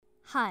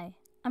Hi,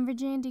 I'm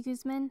Virginia de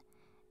Guzman,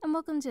 and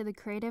welcome to the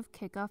Creative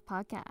Kickoff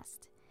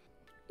Podcast.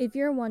 If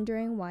you're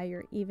wondering why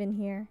you're even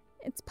here,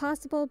 it's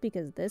possible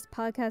because this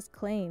podcast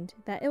claimed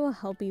that it will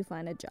help you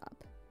find a job.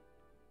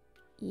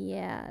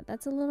 Yeah,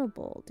 that's a little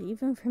bold,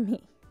 even for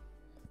me.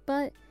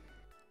 But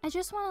I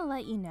just want to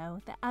let you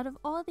know that out of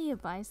all the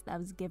advice that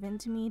was given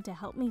to me to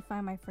help me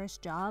find my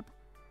first job,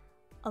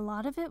 a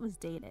lot of it was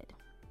dated.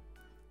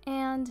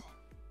 And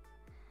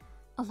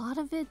a lot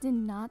of it did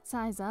not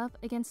size up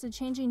against the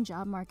changing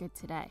job market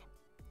today.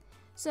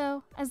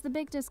 So, as the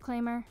big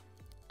disclaimer,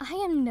 I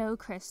am no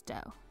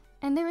Christo,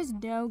 and there is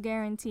no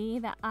guarantee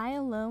that I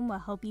alone will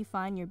help you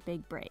find your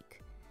big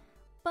break.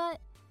 But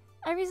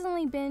I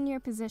recently been in your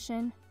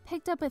position,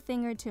 picked up a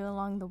thing or two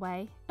along the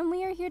way, and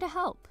we are here to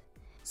help.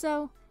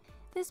 So,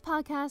 this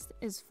podcast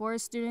is for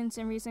students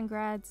and recent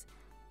grads,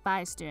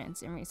 by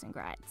students and recent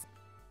grads.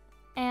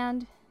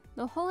 And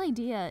the whole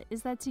idea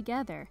is that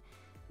together,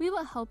 we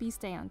will help you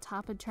stay on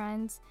top of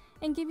trends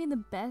and give you the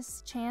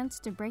best chance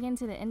to break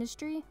into the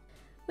industry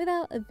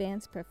without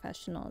advanced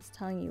professionals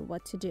telling you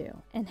what to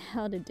do and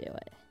how to do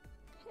it.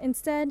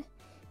 Instead,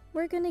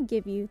 we're going to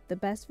give you the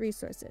best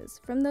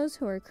resources from those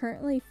who are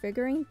currently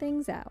figuring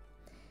things out,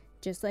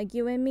 just like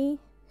you and me,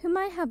 who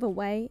might have a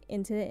way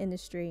into the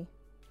industry.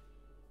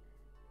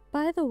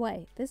 By the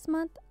way, this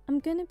month,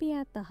 I'm going to be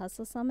at the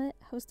Hustle Summit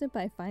hosted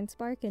by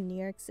FindSpark in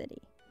New York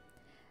City.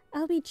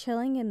 I'll be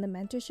chilling in the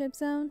mentorship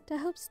zone to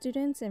help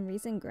students and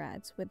recent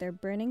grads with their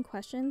burning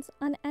questions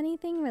on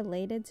anything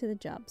related to the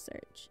job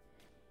search.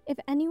 If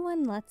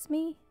anyone lets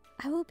me,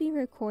 I will be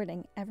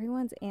recording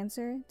everyone's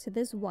answer to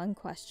this one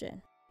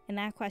question. And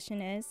that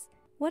question is,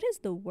 what is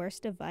the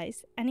worst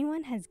advice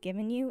anyone has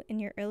given you in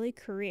your early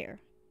career?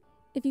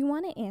 If you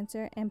want to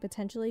answer and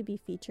potentially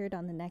be featured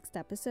on the next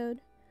episode,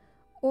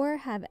 or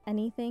have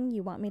anything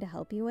you want me to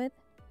help you with,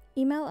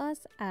 email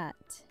us at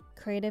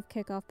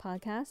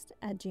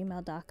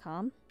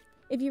creativekickoffpodcast@gmail.com.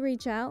 If you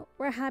reach out,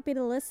 we're happy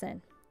to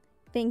listen.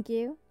 Thank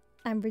you.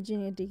 I'm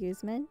Virginia de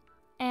Guzman.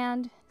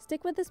 and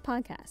Stick with this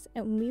podcast,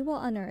 and we will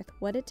unearth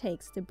what it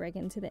takes to break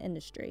into the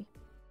industry.